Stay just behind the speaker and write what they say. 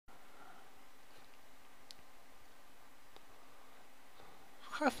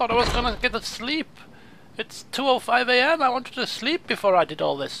I thought I was gonna get to sleep. It's 2:05 a.m. I wanted to sleep before I did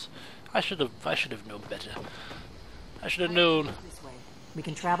all this. I should have known better. I should have known. This way. We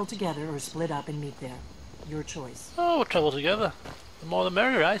can travel together or split up and meet there. Your choice. Oh, we'll travel together. The more the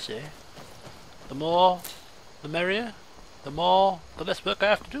merrier, I say. The more, the merrier. The more, the less work I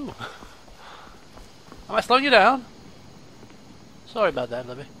have to do. Am I slowing you down? Sorry about that,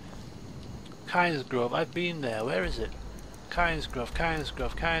 Libby. Kynesgrove, I've been there. Where is it? Kynesgrove,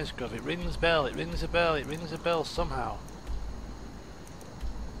 Kynesgrove, Kynesgrove. It rings a bell, it rings a bell, it rings a bell somehow.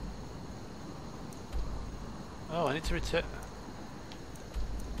 Oh, I need to return.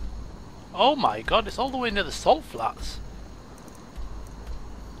 Oh my god, it's all the way near the salt flats.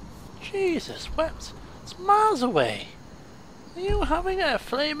 Jesus wept. It's miles away. Are you having a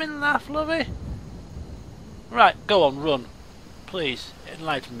flaming laugh, lovey? Right, go on, run. Please,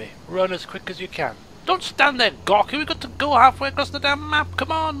 enlighten me. Run as quick as you can. Don't stand there gawking, we've got to go halfway across the damn map.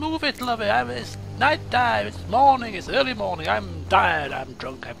 Come on, move it, lovey. It's night time, it's morning, it's early morning. I'm tired, I'm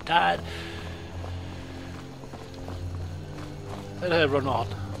drunk, I'm tired. Let her run on,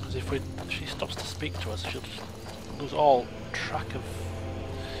 because if she stops to speak to us, she'll just lose all track of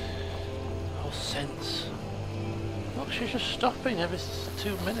sense. Look, she's just stopping every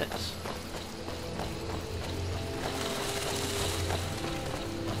 2 minutes.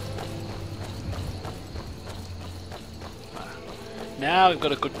 Now we've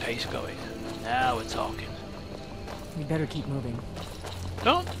got a good pace going. Now we're talking. We better keep moving.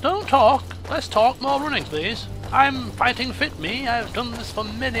 Don't talk. Let's talk more running, please. I'm fighting fit, me. I've done this for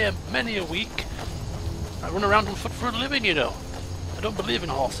many a week. I run around on foot for a living, you know. I don't believe in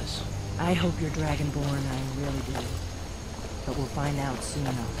horses. I hope you're Dragonborn, I really do. But we'll find out soon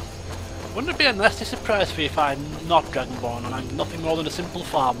enough. Wouldn't it be a nasty surprise for you if I'm not Dragonborn and I'm nothing more than a simple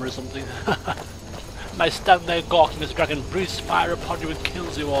farmer or something? And I stand there gawking as a dragon breathes fire upon you and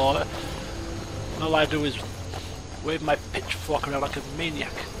kills you all. And all I do is wave my pitchfork around like a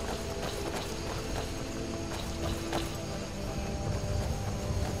maniac.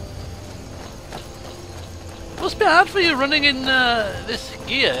 Must be hard for you running in this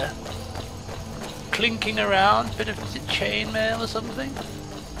gear. Clinking around, bit of is it chainmail or something?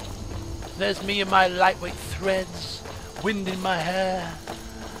 There's me and my lightweight threads, wind in my hair,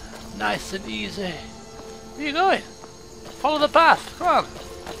 nice and easy. Where are you going? Follow the path, come on. I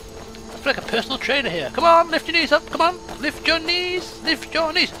feel like a personal trainer here. Come on, lift your knees up, come on. Lift your knees,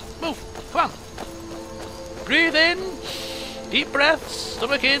 move, come on. Breathe in, deep breaths,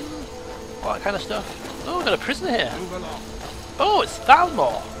 stomach in, all that kind of stuff. Oh, we've got a prisoner here. Move along. Oh, it's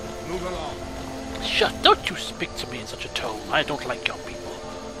Thalmor. Move along. Shut, don't you speak to me in such a tone. I don't like your people.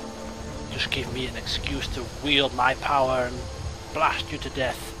 Just give me an excuse to wield my power and blast you to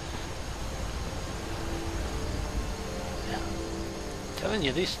death. Yeah. I'm telling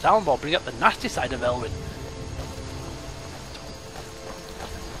you, these Thalmor bring up the nasty side of Elwynn.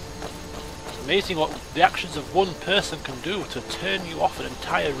 It's amazing what the actions of one person can do to turn you off an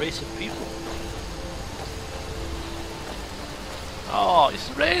entire race of people. Oh, it's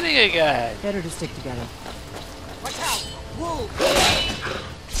raining again! Better to stick together. Watch out! Wolves!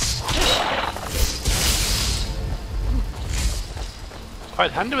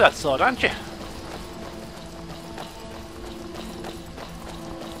 Quite handy with that sword, aren't you?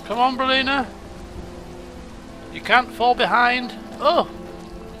 Come on, Brelina. You can't fall behind. Oh!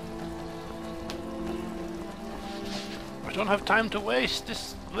 I don't have time to waste.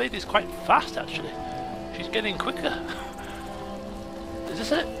 This lady's quite fast, actually. She's getting quicker. Is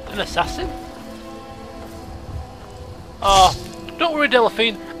this an assassin? Oh, don't worry,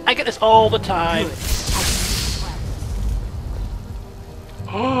 Delphine. I get this all the time.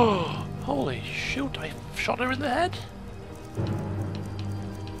 Oh, holy shoot! I shot her in the head.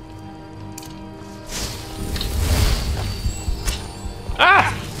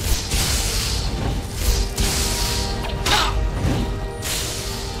 Ah!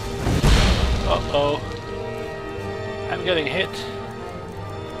 Uh-oh. I'm getting hit.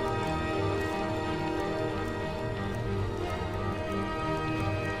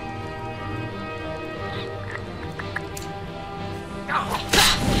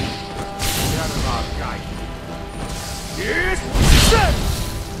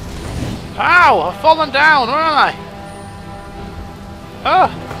 Ow! I've fallen down! Where am I? Oh!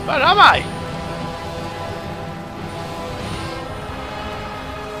 Where am I?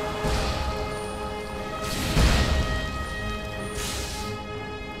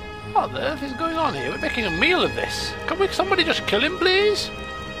 What the earth is going on here? We're making a meal of this. Can we somebody just kill him, please?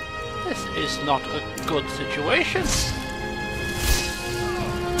 This is not a good situation.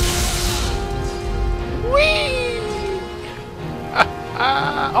 Whee!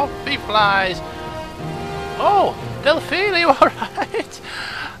 pretty flies. Oh, Delphine, are you alright?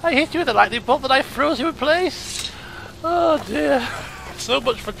 I hit you with a lightning bolt that I froze you in place. Oh dear. So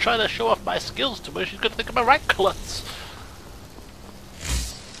much for trying to show off my skills to her. She's going to think I'm a rank klutz.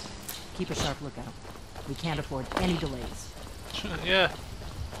 Keep a sharp lookout. We can't afford any delays. Yeah.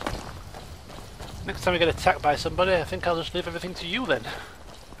 Next time we get attacked by somebody, I think I'll just leave everything to you then.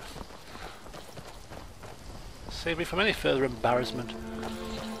 Save me from any further embarrassment.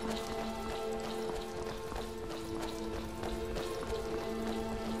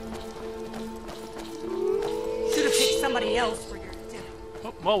 Should have picked somebody else for your dinner.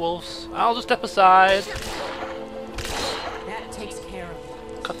 Oh, more wolves. I'll just step aside. That takes care of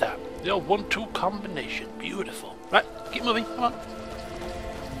it. Look at that. The old 1-2 combination. Beautiful. Right, keep moving. Come on.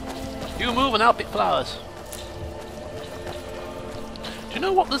 You move and I'll pick flowers. Do you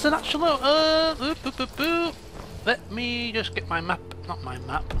know what? There's an actual... Let me just get my map. Not my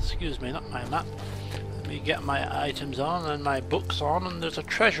map. Excuse me, not my map. Let me get my items on and my books on. And there's a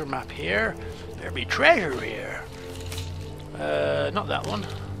treasure map here. There'll be treasure here. Not that one.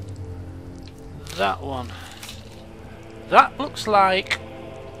 That one. That looks like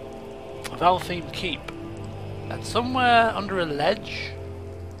Valtheme Keep. And somewhere under a ledge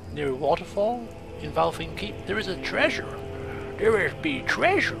near a waterfall in Valtheme Keep there is a treasure. There is be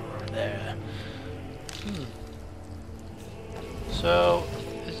treasure there. So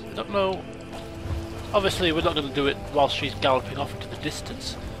I don't know. Obviously we're not going to do it while she's galloping off into the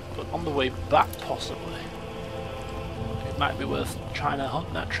distance, but on the way back possibly. It might be worth trying to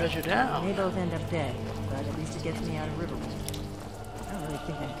hunt that treasure down. They both end up dead, but at least it gets me out of Riverwood. I don't really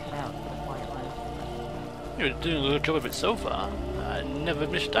think I'm cut out for a quiet life. You're doing a good job of it so far. I never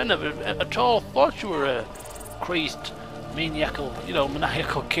at all thought you were a crazed, maniacal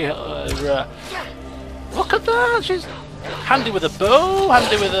killer. Look at that! She's handy with a bow,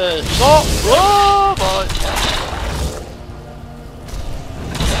 handy with a sword. Whoa, boy!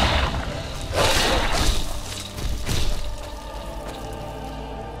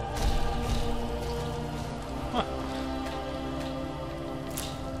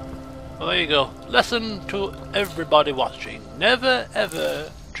 Well, there you go. Lesson to everybody watching. Never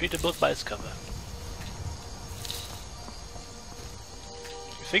ever treat a book by its cover.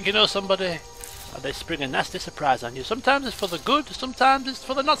 You think you know somebody, and they spring a nasty surprise on you. Sometimes it's for the good, sometimes it's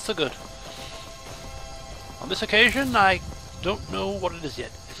for the not so good. On this occasion, I don't know what it is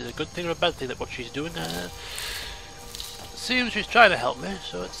yet. Is it a good thing or a bad thing that what she's doing? Seems she's trying to help me,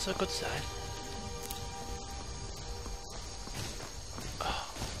 so it's a good sign.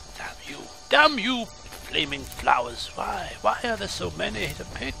 Damn you, flaming flowers! Why are there so many to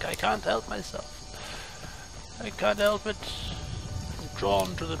pick? I can't help myself. I can't help it. I'm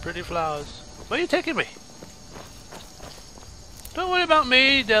drawn to the pretty flowers. Where are you taking me? Don't worry about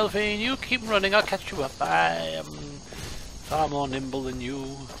me, Delphine. You keep running, I'll catch you up. I am far more nimble than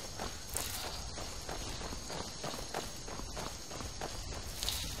you.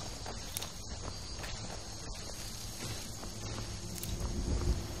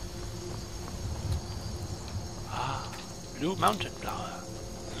 Blue mountain flower.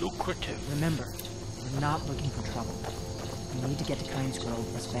 Lucrative. Remember, we're not looking for trouble. We need to get to Kynes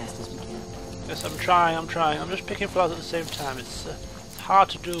Grove as fast as we can. Yes, I'm trying. I'm just picking flowers at the same time. It's hard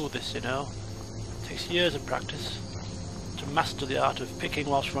to do this, you know. It takes years of practice to master the art of picking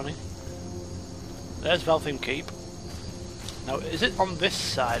whilst running. There's Valtheme Keep. Now, is it on this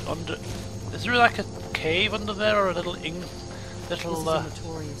side? Is there like a cave under there, or a little This is a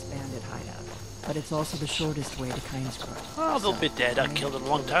notorious bandit hideout. But it's also the shortest way to Kynes Grove. Oh, they'll be dead. I killed them a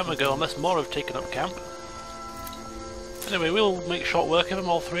long time ago, unless more have taken up camp. Anyway, we'll make short work of them,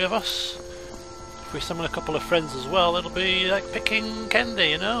 all three of us. If we summon a couple of friends as well, it'll be like picking candy,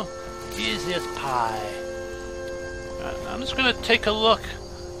 you know? Easy as pie. Right, I'm just going to take a look.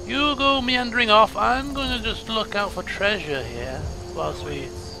 You go meandering off. I'm going to just look out for treasure here, whilst we...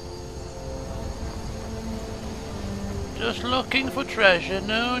 Just looking for treasure,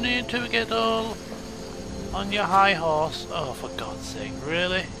 no need to get all on your high horse. Oh, for God's sake,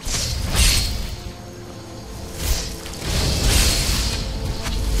 really?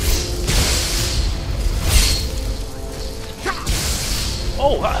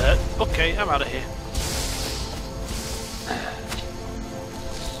 Oh, that hurt. Okay, I'm out of here.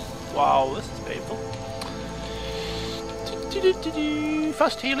 Wow, this is painful.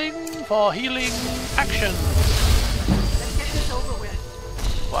 Fast healing for healing action.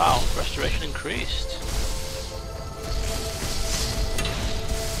 Wow, restoration increased.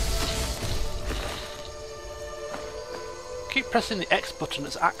 Keep pressing the X button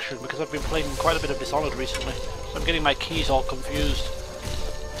as action because I've been playing quite a bit of Dishonored recently, so I'm getting my keys all confused.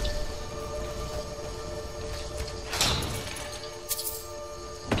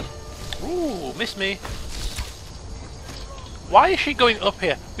 Ooh, miss me. Why is she going up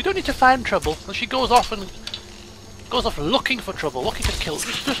here? We don't need to find trouble. And she goes off looking for trouble, looking to kill.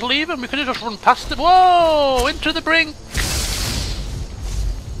 Just leave him. We could have just run past him. Whoa! Into the brink.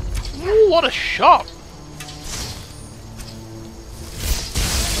 Ooh, what a shot!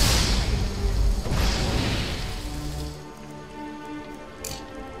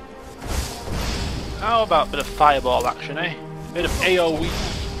 How about a bit of fireball action, eh? A bit of AoE.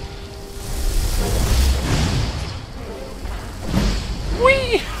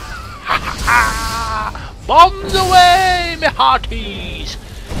 Whee! Ha ha ha! Bombs away, me hearties!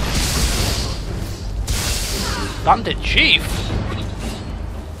 Bandit Chief!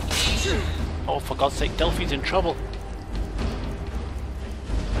 Oh, for God's sake, Delphine's in trouble.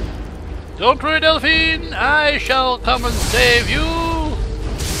 Don't worry, Delphine! I shall come and save you!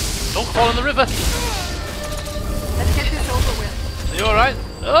 Don't fall in the river! Let's get this over with. Are you alright?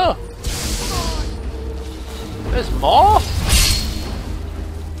 Oh! There's more?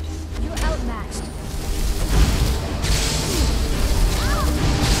 You're outmatched.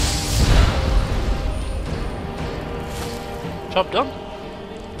 Job done.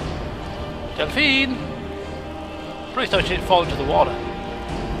 Delphine! Pretty thought she didn't fall into the water.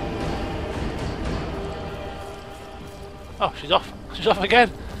 Oh, she's off. She's off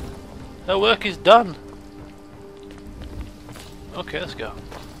again. Her work is done. Okay, let's go.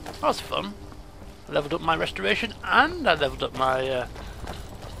 That was fun. I leveled up my restoration and I leveled up my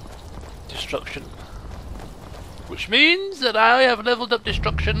destruction. Which means that I have leveled up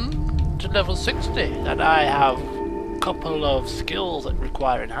destruction to level 60 and I have a couple of skills that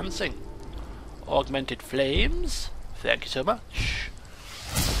require enhancing. Augmented flames. Thank you so much.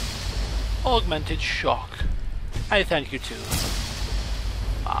 Augmented shock. I thank you too.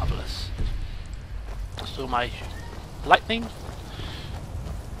 Marvellous. So my lightning.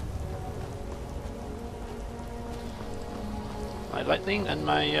 My lightning and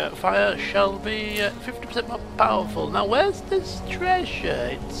my fire shall be 50% more powerful. Now where's this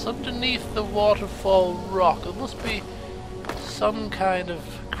treasure? It's underneath the waterfall rock. There must be some kind of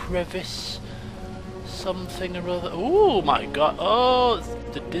crevice. Something or other. Oh my god. Oh, it's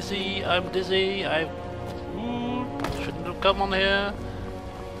the dizzy. I'm dizzy. Ooh, shouldn't have come on here.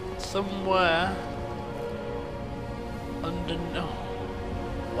 Somewhere. Under. No.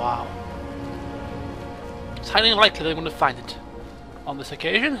 Wow. It's highly unlikely that I'm going to find it on this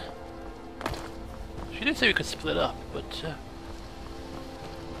occasion. She did say we could split up, but.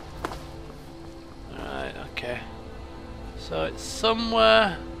 Alright, okay. So it's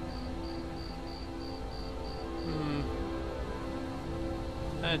somewhere.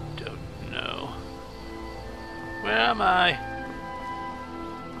 I don't know. Where am I?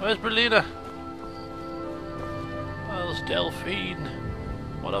 Where's Berlina? Where's Delphine?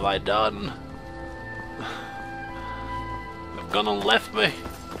 What have I done? They've gone and left me.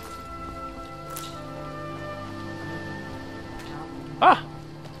 Ah!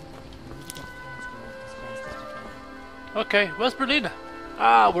 Okay, where's Berlina?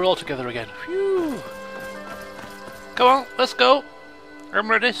 Ah, we're all together again. Phew! Come on, let's go. I'm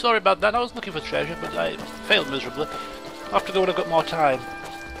ready. Sorry about that. I was looking for treasure, but I failed miserably. I'll have to go when I've got more time.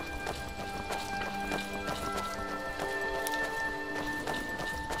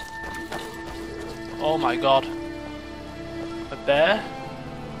 Oh my god. A bear?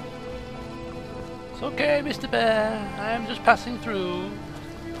 It's okay, Mr. Bear. I am just passing through.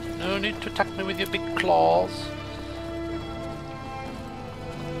 No need to attack me with your big claws.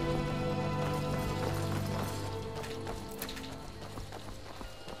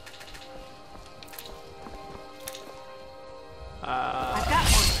 I've got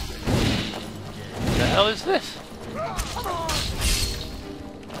one. What the hell is this?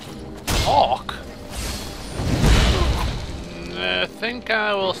 Hawk? I think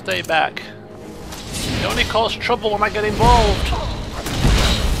I will stay back. They only cause trouble when I get involved.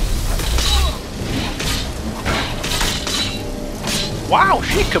 Wow,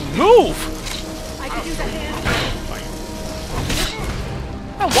 she can move! I could use a hand.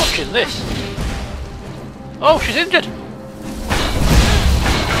 I'm watching this. Oh, she's injured!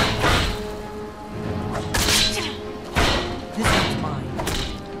 This one's mine.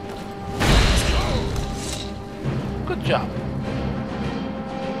 Good job.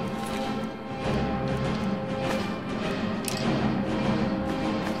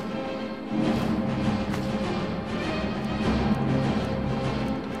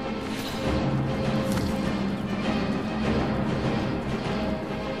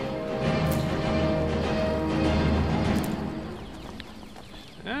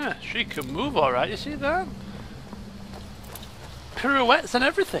 Yeah, she can move alright, you see that? Pirouettes and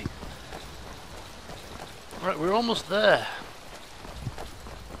everything. Right, we're almost there.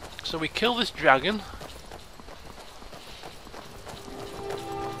 So we kill this dragon.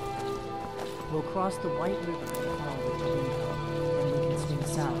 We'll cross the White River and follow it to Rio, then we can swing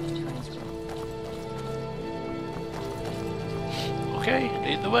south to Transgrove. Okay,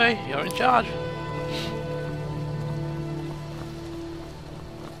 lead the way. You're in charge.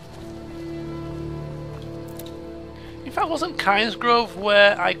 In fact, wasn't Kynesgrove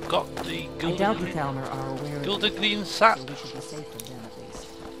where I got the I doubt the Thalmor are aware of Gilded it, Green Sap? so we should be safe from them at least.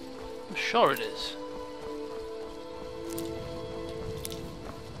 I'm sure it is.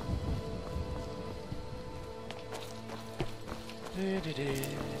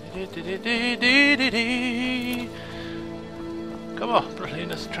 Come on,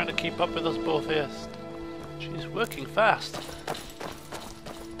 Brilliant's trying to keep up with us both here. She's working fast.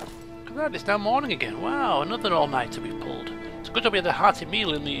 Look at that, it's now morning again. Wow, another all-nighter we pulled. It's a good job we had a hearty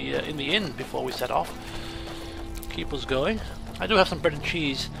meal in the inn before we set off. Keep us going. I do have some bread and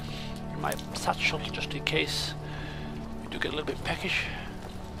cheese in my satchel just in case we do get a little bit peckish.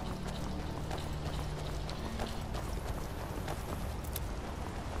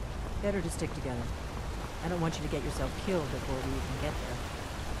 Better to stick together. I don't want you to get yourself killed before we even get there.